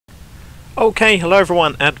Okay, hello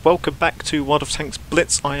everyone and welcome back to World of Tanks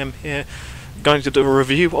Blitz. I am here going to do a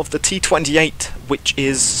review of the T28, which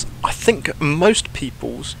is, I think, most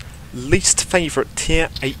people's least favourite Tier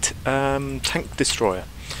 8 tank destroyer.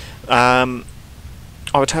 I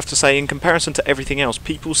would have to say, in comparison to everything else,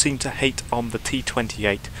 people seem to hate on the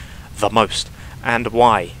T28 the most. And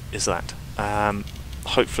why is that?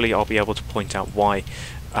 Hopefully I'll be able to point out why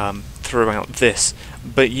throughout this.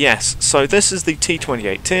 But yes, so this is the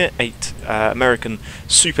T28 Tier 8 American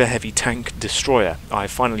Super Heavy Tank Destroyer. I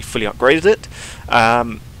finally fully upgraded it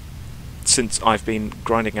since I've been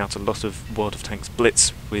grinding out a lot of World of Tanks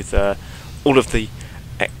Blitz with all of the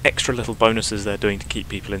extra little bonuses they're doing to keep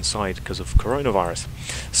people inside because of coronavirus.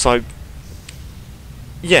 So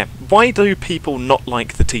yeah, why do people not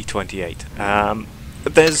like the T28?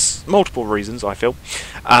 There's multiple reasons, I feel,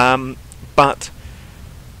 but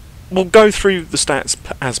we'll go through the stats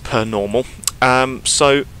as per normal.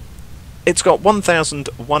 So it's got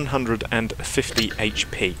 1150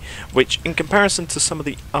 HP, which in comparison to some of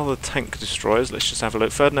the other tank destroyers, let's just have a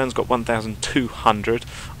look. Ferdinand's got 1200,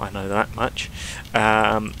 I know that much.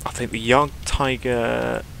 I think the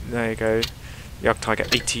Jagdtiger, there you go,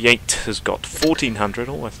 Jagdtiger 88 has got 1400.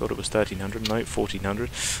 Oh, I thought it was 1300. No, 1400.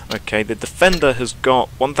 Okay, the Defender has got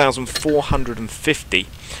 1450.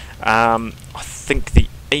 I think the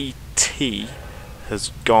AT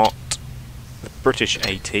has got, the British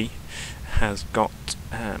AT has got,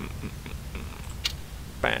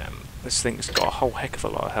 bam, this thing's got a whole heck of a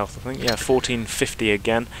lot of health, I think. Yeah, 1450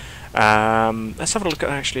 again. Let's have a look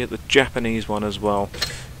at the Japanese one as well.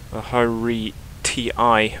 The Hori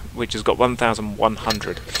TI, which has got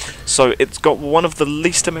 1100. So it's got one of the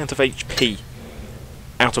least amount of HP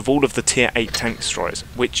out of all of the Tier 8 tank destroyers,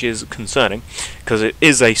 which is concerning, because it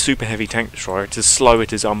is a super heavy tank destroyer. It is slow,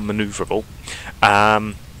 it is unmanoeuvrable,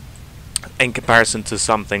 in comparison to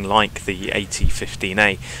something like the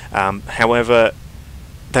AT-15A. However,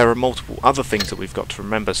 there are multiple other things that we've got to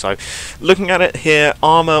remember. So, looking at it here,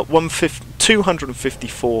 armour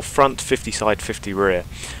 254 front, 50 side, 50 rear.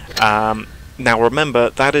 Now remember,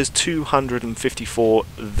 that is 254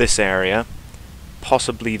 this area,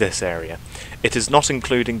 possibly this area. It is not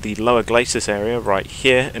including the lower glacis area right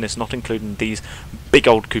here, and it's not including these big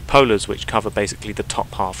old cupolas which cover basically the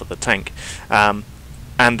top half of the tank. And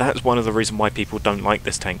that's one of the reasons why people don't like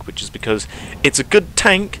this tank, which is because it's a good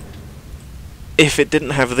tank if it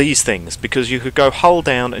didn't have these things, because you could go hull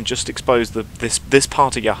down and just expose this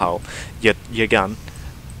part of your hull, your gun,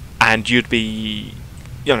 and you'd be,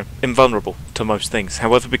 you know, invulnerable to most things.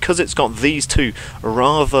 However, because it's got these two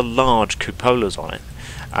rather large cupolas on it,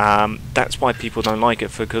 that's why people don't like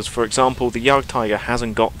it, because, for example, the Jagdtiger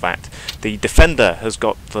hasn't got that. The Defender has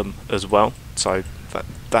got them as well, so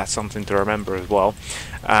that's something to remember as well.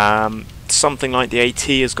 Something like the AT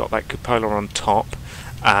has got that cupola on top.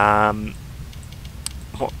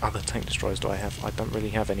 What other tank destroyers do I have? I don't really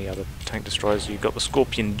have any other tank destroyers. You've got the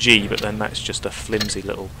Scorpion G, but then that's just a flimsy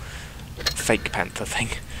little fake Panther thing.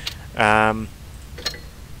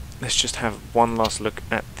 Let's just have one last look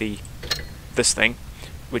at this thing,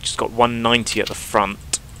 which has got 190 at the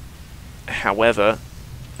front. However,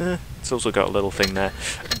 it's also got a little thing there.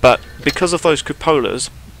 But because of those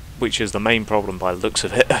cupolas, which is the main problem by the looks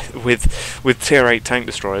of it with Tier 8 tank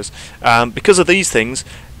destroyers, because of these things,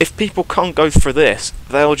 if people can't go for this,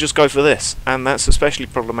 they'll just go for this, and that's especially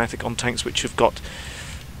problematic on tanks which have got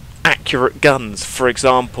accurate guns. For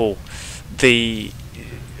example, the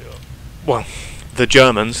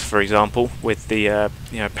Germans, for example, with the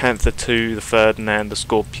Panther 2, the Ferdinand, the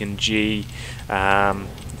Scorpion G,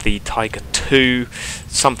 the Tiger 2,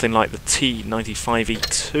 something like the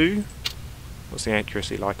T28E2. What's the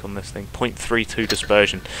accuracy like on this thing? 0.32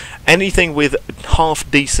 dispersion. Anything with half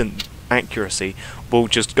decent accuracy will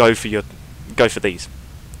just go for these,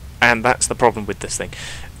 and that's the problem with this thing.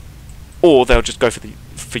 Or they'll just go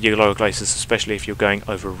for your lower glacis, especially if you're going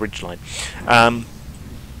over a ridgeline.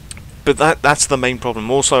 But that's the main problem.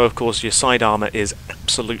 Also, of course, your side armour is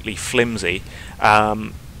absolutely flimsy.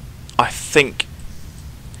 I think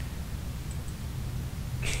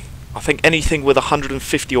anything with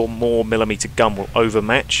 150 or more millimeter gun will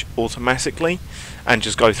overmatch automatically and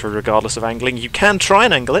just go through regardless of angling. You can try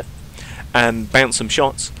and angle it and bounce some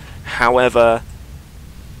shots. However,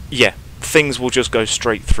 yeah, things will just go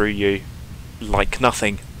straight through you like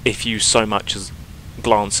nothing if you so much as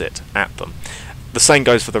glance it at them. The same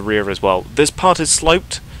goes for the rear as well. This part is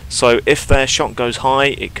sloped, so if their shot goes high,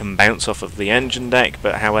 it can bounce off of the engine deck,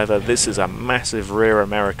 but however, this is a massive rear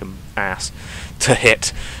American ass to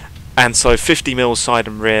hit. And so 50 mil side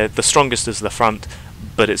and rear, the strongest is the front,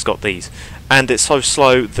 but it's got these. and it's so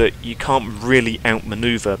slow that you can't really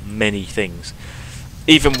outmaneuver many things.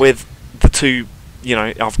 Even with the two, you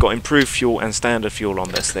know, I've got improved fuel and standard fuel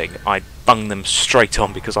on this thing, I bunged them straight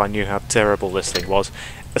on because I knew how terrible this thing was,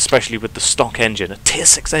 especially with the stock engine, a tier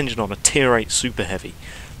 6 engine on a tier 8 super heavy.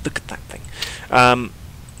 Look at that thing.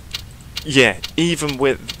 Yeah, even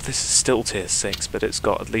with, this is still tier 6, but it's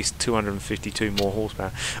got at least 252 more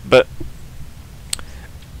horsepower. But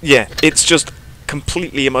yeah, it's just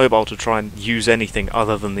completely immobile to try and use anything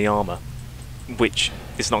other than the armour, which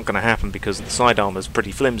is not going to happen because the side armour is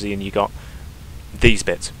pretty flimsy and you got these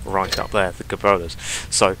bits right up there, the cupolas.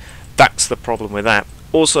 So that's the problem with that.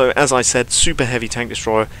 Also, as I said, super heavy tank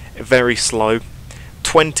destroyer, very slow,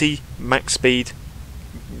 20 max speed,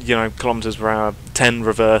 you know, kilometers per hour, 10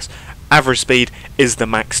 reverse. Average speed is the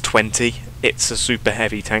max 20. It's a super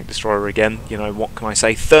heavy tank destroyer again. You know, what can I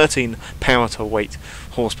say? 13 power to weight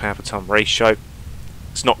horsepower per ton ratio.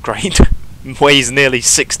 It's not great. Weighs nearly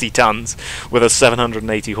 60 tons with a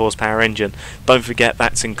 780 horsepower engine. Don't forget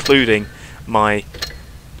that's including my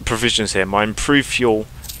provisions here, my improved fuel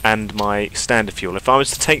and my standard fuel. If I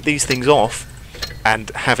was to take these things off and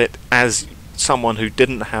have it as someone who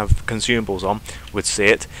didn't have consumables on would see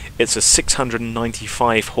it, it's a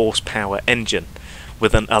 695 horsepower engine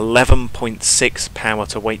with an 11.6 power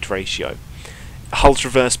to weight ratio. Hull's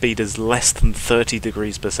reverse speed is less than 30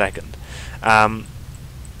 degrees per second.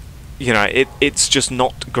 You know, it's just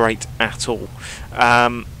not great at all.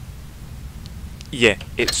 Yeah,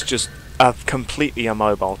 it's just a completely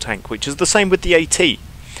immobile tank, which is the same with the AT.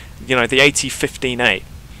 You know, the AT-15A.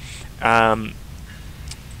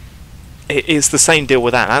 It is the same deal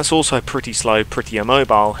with that. That's also pretty slow, pretty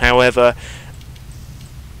immobile. However,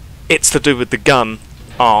 it's to do with the gun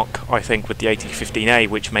arc, I think, with the AT-15A,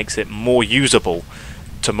 which makes it more usable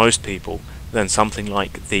to most people than something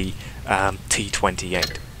like the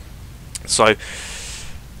T28. So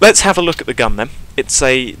let's have a look at the gun then.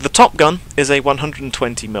 The top gun is a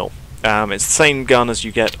 120mm. It's the same gun as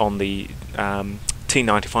you get on the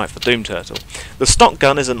T95, the Doom Turtle. The stock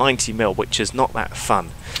gun is a 90mm, which is not that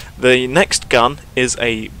fun. The next gun is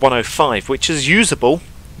a 105, which is usable,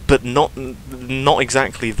 but not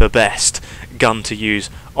exactly the best gun to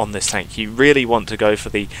use on this tank. You really want to go for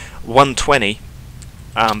the 120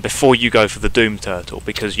 before you go for the Doom Turtle,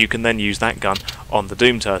 because you can then use that gun on the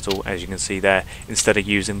Doom Turtle, as you can see there, instead of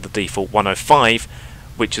using the default 105,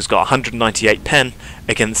 which has got 198 pen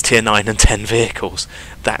against tier 9 and 10 vehicles.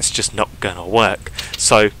 That's just not going to work.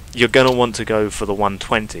 So you're going to want to go for the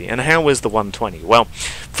 120. And how is the 120? Well,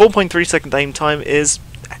 4.3 second aim time it's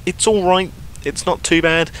alright, it's not too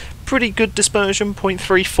bad. Pretty good dispersion,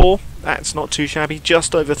 0.34, that's not too shabby,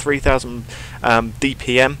 just over 3000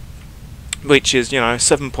 DPM, which is, you know,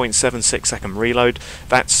 7.76 second reload.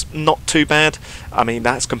 That's not too bad. I mean,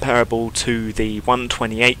 that's comparable to the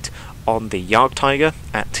 128 on the Jagd Tiger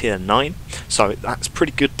at tier 9, so that's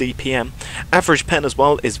pretty good DPM. Average pen as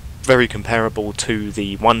well is very comparable to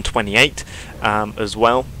the 128 as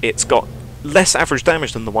well. It's got less average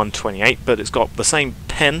damage than the 128, but it's got the same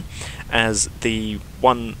pen as the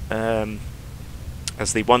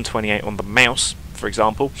 128 on the mouse, for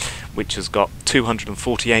example, which has got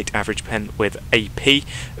 248 average pen with AP,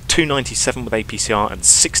 297 with APCR, and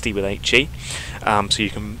 60 with HE. So you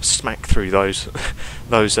can smack through those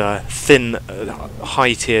thin,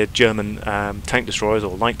 high-tier German tank destroyers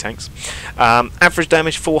or light tanks. Average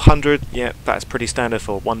damage 400. Yeah, that's pretty standard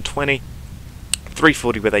for 120.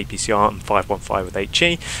 340 with APCR and 515 with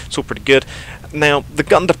HE. It's all pretty good. Now, the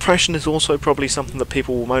gun depression is also probably something that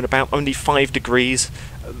people will moan about. Only 5 degrees.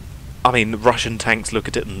 I mean, the Russian tanks look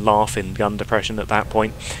at it and laugh in gun depression at that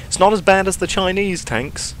point. It's not as bad as the Chinese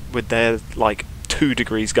tanks with their, like, 2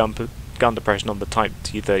 degrees gun depression on the Type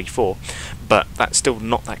T34, but that's still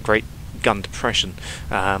not that great gun depression.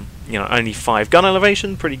 You know, only 5 gun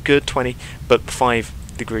elevation, pretty good, 20, but 5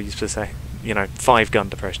 degrees per second. You know, 5 gun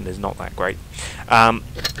depression is not that great.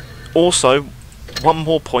 Also, one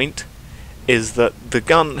more point is that the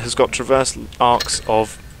gun has got traverse arcs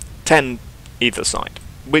of 10 either side,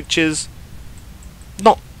 which is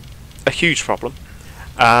not a huge problem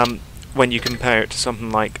when you compare it to something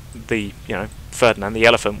like the, you know, Ferdinand the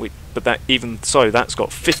Elephant. But that, even so, that's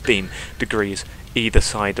got 15 degrees either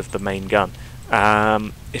side of the main gun.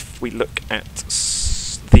 If we look at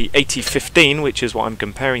the AT-15, which is what I'm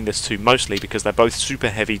comparing this to mostly because they're both super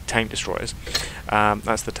heavy tank destroyers.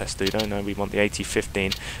 That's the Testudo. We want the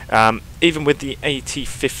AT-15. Even with the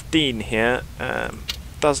AT-15 here,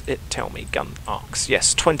 does it tell me? Gun arcs.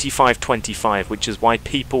 Yes, 25-25, which is why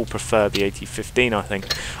people prefer the AT-15, I think,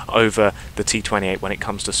 over the T28 when it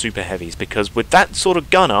comes to super heavies, because with that sort of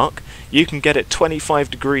gun arc, you can get it 25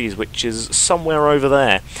 degrees, which is somewhere over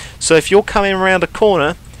there. So if you're coming around a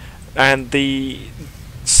corner, and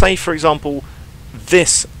say for example,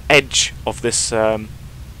 this edge of this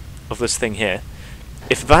thing here,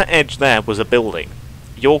 if that edge there was a building,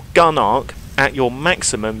 your gun arc at your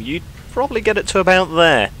maximum, you'd probably get it to about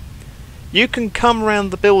there. You can come around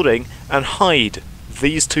the building and hide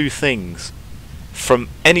these two things from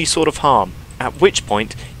any sort of harm, at which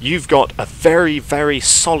point you've got a very, very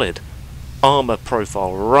solid armor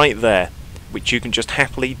profile right there, which you can just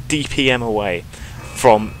happily DPM away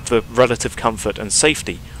from the relative comfort and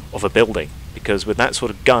safety of a building. Because with that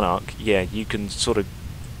sort of gun arc, yeah, you can sort of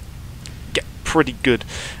get pretty good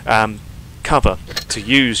cover to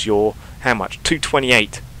use your, how much,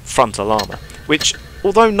 228 frontal armor, which,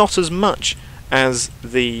 although not as much as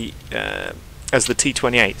the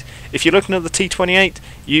T28, if you're looking at the T28,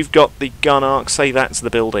 you've got the gun arc, say that's the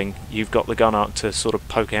building, you've got the gun arc to sort of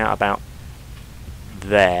poke out about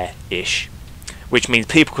there-ish, which means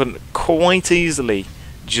people can quite easily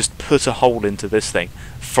just put a hole into this thing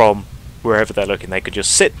from wherever they're looking. They could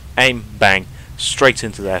just sit, aim, bang, straight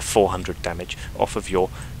into their 400 damage off of your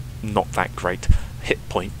not that great hit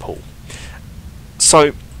point pool.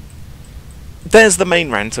 So there's the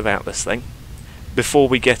main rant about this thing. Before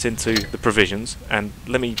we get into the provisions, and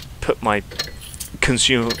let me put my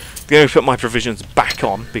provisions back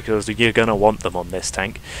on, because you're gonna want them on this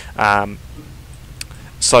tank.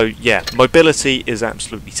 So yeah, mobility is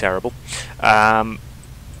absolutely terrible.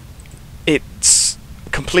 It's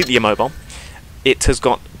completely immobile. It has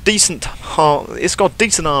got decent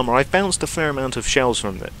armor. I've bounced a fair amount of shells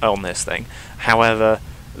on this thing. However,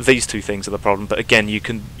 these two things are the problem. But again, you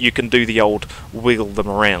can do the old wiggle them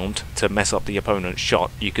around to mess up the opponent's shot.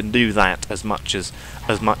 You can do that as much as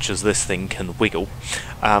this thing can wiggle,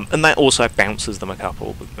 and that also bounces them a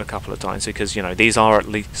couple of times, because you know these are at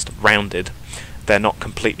least rounded. They're not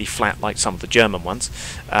completely flat like some of the German ones.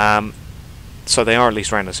 So they are at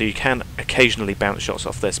least rounded, so you can occasionally bounce shots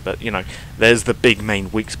off this, but you know, there's the big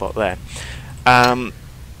main weak spot there.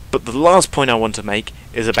 But the last point I want to make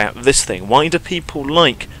is about this thing. Why do people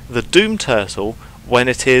like the Doom Turtle when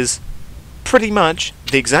it is pretty much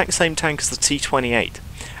the exact same tank as the T28?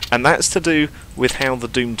 And that's to do with how the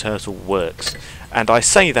Doom Turtle works. And I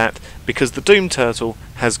say that because the Doom Turtle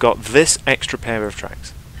has got this extra pair of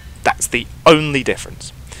tracks. That's the only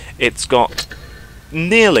difference. It's got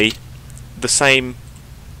nearly the same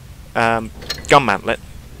gun mantlet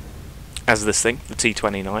as this thing, the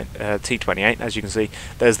T28. As you can see,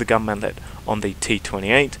 there's the gun mantlet on the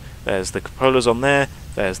T28, there's the cupolas on there,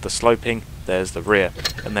 there's the sloping, there's the rear.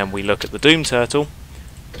 And then we look at the Doom Turtle,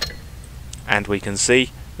 and we can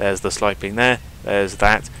see there's the sloping there, there's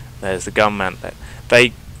that, there's the gun mantlet.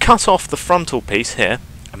 They cut off the frontal piece here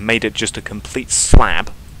and made it just a complete slab,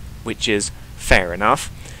 which is fair enough.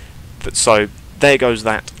 But so there goes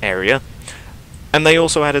that area. And they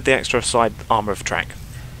also added the extra side armour of track.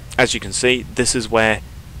 As you can see, this is where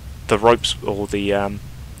the ropes or the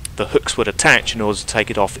hooks would attach in order to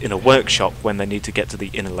take it off in a workshop when they need to get to the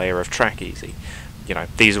inner layer of track easy. You know,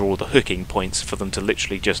 these are all the hooking points for them to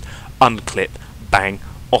literally just unclip, bang,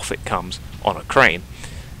 off it comes on a crane.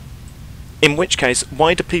 In which case,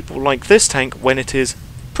 why do people like this tank when it is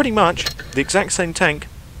pretty much the exact same tank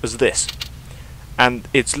as this? And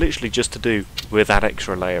it's literally just to do with that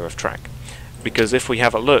extra layer of track. Because if we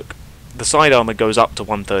have a look, the side armour goes up to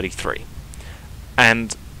 133,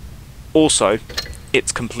 and also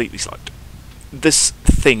it's completely sloped. This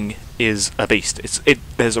thing is a beast.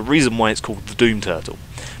 There's a reason why it's called the Doom Turtle,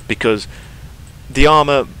 because the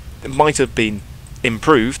armour might have been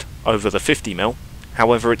improved over the 50mm,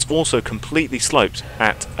 however it's also completely sloped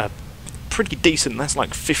at a pretty decent, that's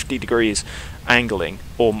like 50 degrees angling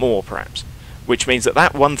or more perhaps. Which means that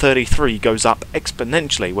 133 goes up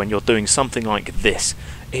exponentially when you're doing something like this.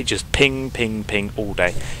 It just ping, ping, ping all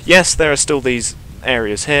day. Yes, there are still these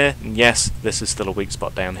areas here, and yes, this is still a weak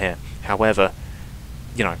spot down here. However,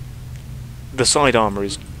 you know, the side armour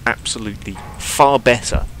is absolutely far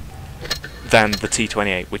better than the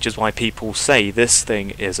T28, which is why people say this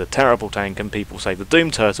thing is a terrible tank, and people say the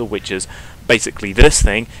Doom Turtle, which is basically this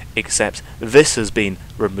thing, except this has been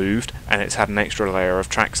removed and it's had an extra layer of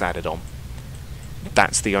tracks added on.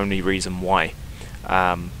 That's the only reason why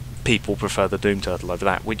people prefer the Doom Turtle over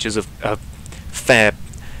that, which is a fair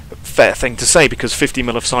thing to say, because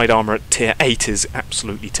 50mm of side armour at tier 8 is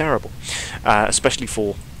absolutely terrible, especially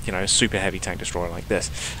for, you know, a super heavy tank destroyer like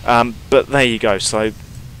this. But there you go. So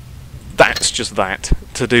that's just that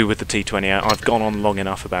to do with the T28. I've gone on long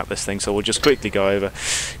enough about this thing, so we'll just quickly go over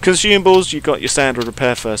consumables. You've got your standard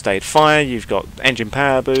repair, first aid, fire, you've got engine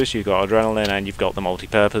power boost, you've got adrenaline, and you've got the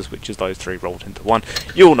multi-purpose, which is those three rolled into one.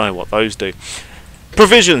 You'll know what those do.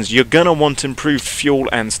 Provisions, you're going to want improved fuel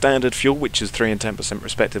and standard fuel, which is 3 and 10%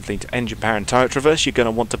 respectively to engine power and turret traverse. You're going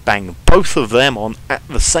to want to bang both of them on at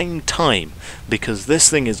the same time, because this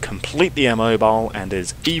thing is completely immobile and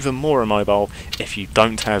is even more immobile if you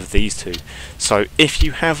don't have these two. So if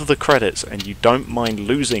you have the credits and you don't mind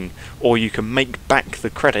losing, or you can make back the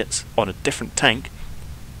credits on a different tank,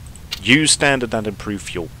 use standard and improved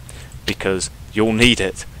fuel, because you'll need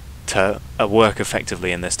it to work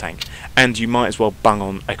effectively in this tank. And you might as well bung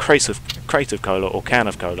on a crate of cola or can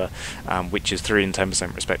of cola, which is 3 and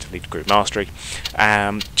 10% respectively to group mastery,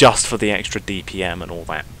 just for the extra DPM and all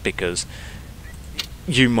that, because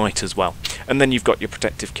you might as well. And then you've got your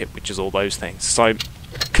protective kit, which is all those things. So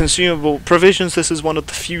consumable provisions, this is one of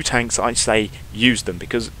the few tanks I say use them,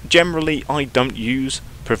 because generally I don't use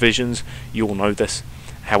provisions, you'll know this.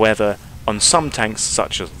 However, on some tanks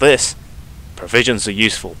such as this, provisions are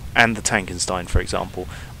useful, and the Tankenstein, for example,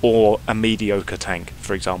 or a mediocre tank,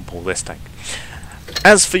 for example, this tank.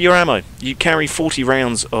 As for your ammo, you carry 40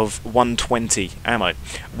 rounds of 120 ammo,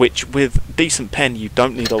 which with decent pen you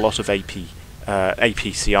don't need a lot of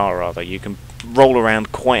APCR rather. You can roll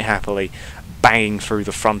around quite happily, banging through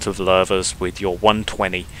the front of lurvers with your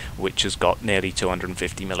 120, which has got nearly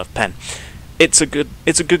 250mm of pen. It's a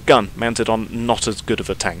good gun mounted on not as good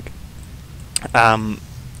of a tank.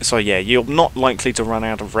 So yeah, you're not likely to run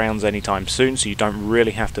out of rounds anytime soon, so you don't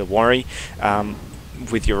really have to worry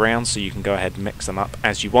with your rounds, so you can go ahead and mix them up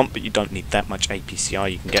as you want, but you don't need that much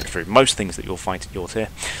APCR. You can get through most things that you'll fight at your tier.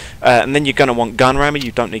 And then you're going to want gun rammer.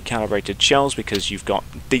 You don't need calibrated shells because you've got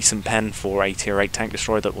decent pen for a tier 8 tank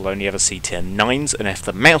destroyer that will only ever see tier 9s, and if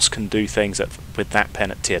the mouse can do things with that pen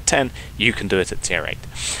at tier 10, you can do it at tier 8.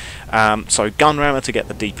 So gun rammer to get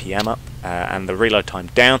the DPM up and the reload time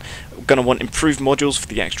down. We're going to want improved modules for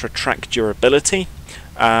the extra track durability.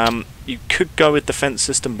 You could go with defense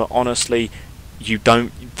system, but honestly, you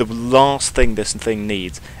don't. The last thing this thing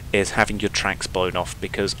needs is having your tracks blown off,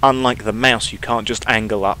 because unlike the mouse, you can't just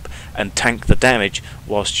angle up and tank the damage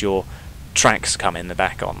whilst your tracks come in the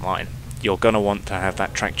back online. You're going to want to have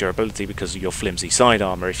that track durability because of your flimsy side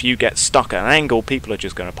armor. If you get stuck at an angle, people are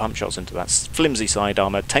just going to pump shots into that flimsy side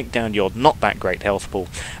armor, take down your not that great health pool,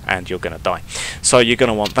 and you're going to die. So you're going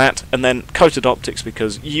to want that. And then coated optics,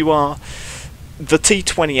 because the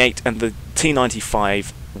T28 and the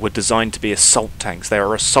T95 were designed to be assault tanks. They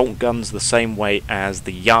are assault guns the same way as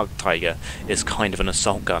the Jagdtiger is kind of an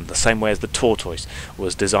assault gun, the same way as the Tortoise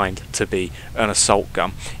was designed to be an assault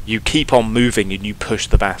gun. You keep on moving and you push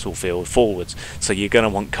the battlefield forwards, so you're going to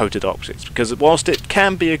want coated optics, because whilst it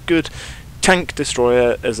can be a good tank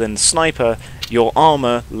destroyer, as in sniper, your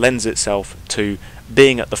armour lends itself to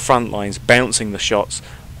being at the front lines, bouncing the shots,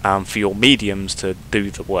 for your mediums to do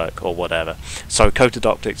the work or whatever. So coated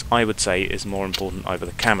optics, I would say, is more important over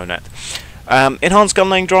the camo net. Enhanced gun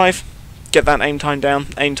lane drive, get that aim time down.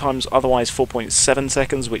 Aim time's otherwise 4.7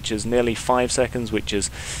 seconds, which is nearly 5 seconds, which is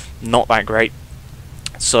not that great.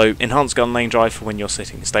 So enhanced gun lane drive for when you're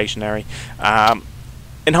sitting stationary.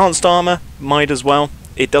 Enhanced armor might as well.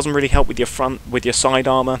 It doesn't really help with your side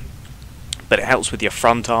armor, but it helps with your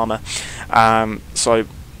front armor. So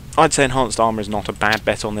I'd say enhanced armor is not a bad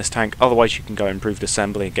bet on this tank. Otherwise, you can go improved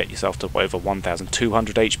assembly and get yourself to over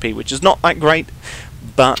 1,200 HP, which is not that great,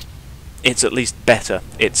 but it's at least better.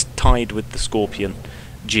 It's tied with the Scorpion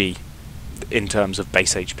G in terms of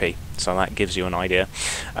base HP, so that gives you an idea.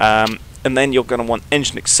 And then you're going to want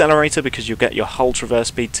engine accelerator, because you'll get your hull traverse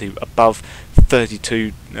speed to above 30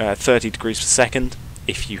 degrees per second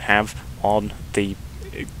if you have on the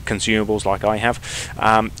consumables like I have.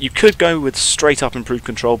 You could go with straight up improved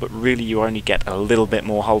control, but really you only get a little bit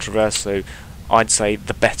more hull traverse, so I'd say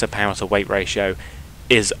the better power to weight ratio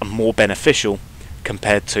is more beneficial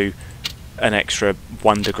compared to an extra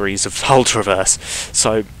 1 degrees of hull traverse.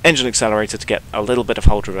 So engine accelerator to get a little bit of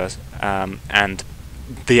hull traverse, and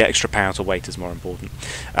the extra power to weight is more important.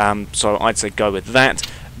 So I'd say go with that.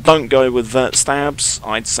 Don't go with vert stabs.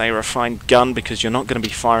 I'd say refined gun, because you're not going to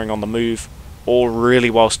be firing on the move or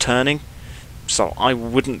really whilst turning, so I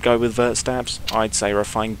wouldn't go with vert stabs. I'd say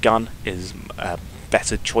refined gun is a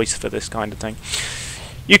better choice for this kind of tank.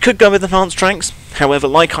 You could go with enhanced tracks, however,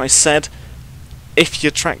 like I said, if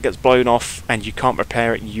your track gets blown off and you can't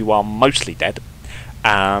repair it, you are mostly dead.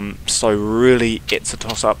 So really it's a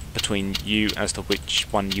toss-up between you as to which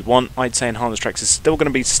one you want. I'd say enhanced tracks is still going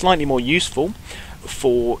to be slightly more useful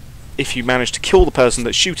for if you manage to kill the person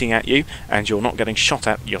that's shooting at you and you're not getting shot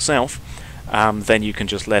at yourself. then you can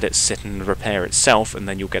just let it sit and repair itself, and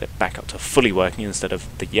then you'll get it back up to fully working instead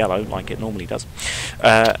of the yellow like it normally does.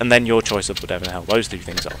 And then your choice of whatever the hell those two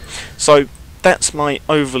things are. So that's my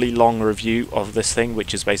overly long review of this thing,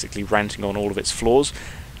 which is basically ranting on all of its flaws.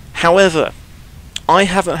 However, I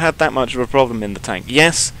haven't had that much of a problem in the tank.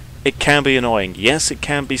 Yes, it can be annoying. Yes, it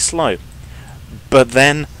can be slow. But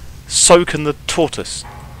then, so can the tortoise.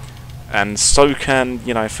 And so can,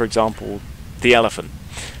 you know, for example, the elephant.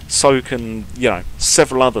 So can, you know,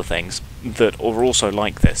 several other things that are also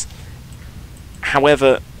like this.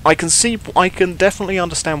 However, I can definitely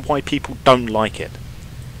understand why people don't like it.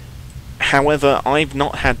 However, I've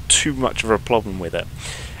not had too much of a problem with it.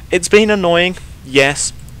 It's been annoying,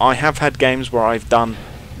 yes. I have had games where I've done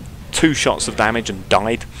 2 shots of damage and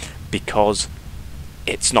died because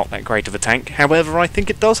it's not that great of a tank. However, I think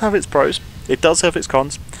it does have its pros. It does have its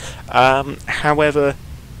cons. However,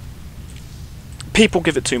 people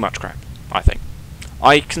give it too much crap, I think.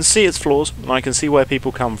 I can see its flaws, and I can see where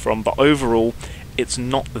people come from, but overall, it's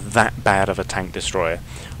not that bad of a tank destroyer.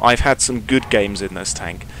 I've had some good games in this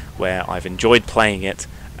tank where I've enjoyed playing it,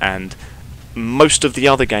 and most of the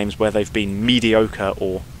other games where they've been mediocre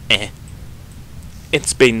or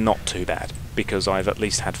it's been not too bad, because I've at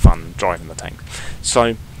least had fun driving the tank.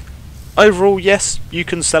 So, overall, yes, you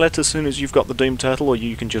can sell it as soon as you've got the Doom Turtle, or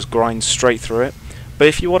you can just grind straight through it. But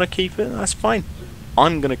if you want to keep it, that's fine.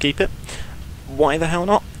 I'm going to keep it. Why the hell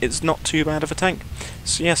not? It's not too bad of a tank.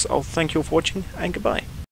 So yes, I'll thank you all for watching, and goodbye.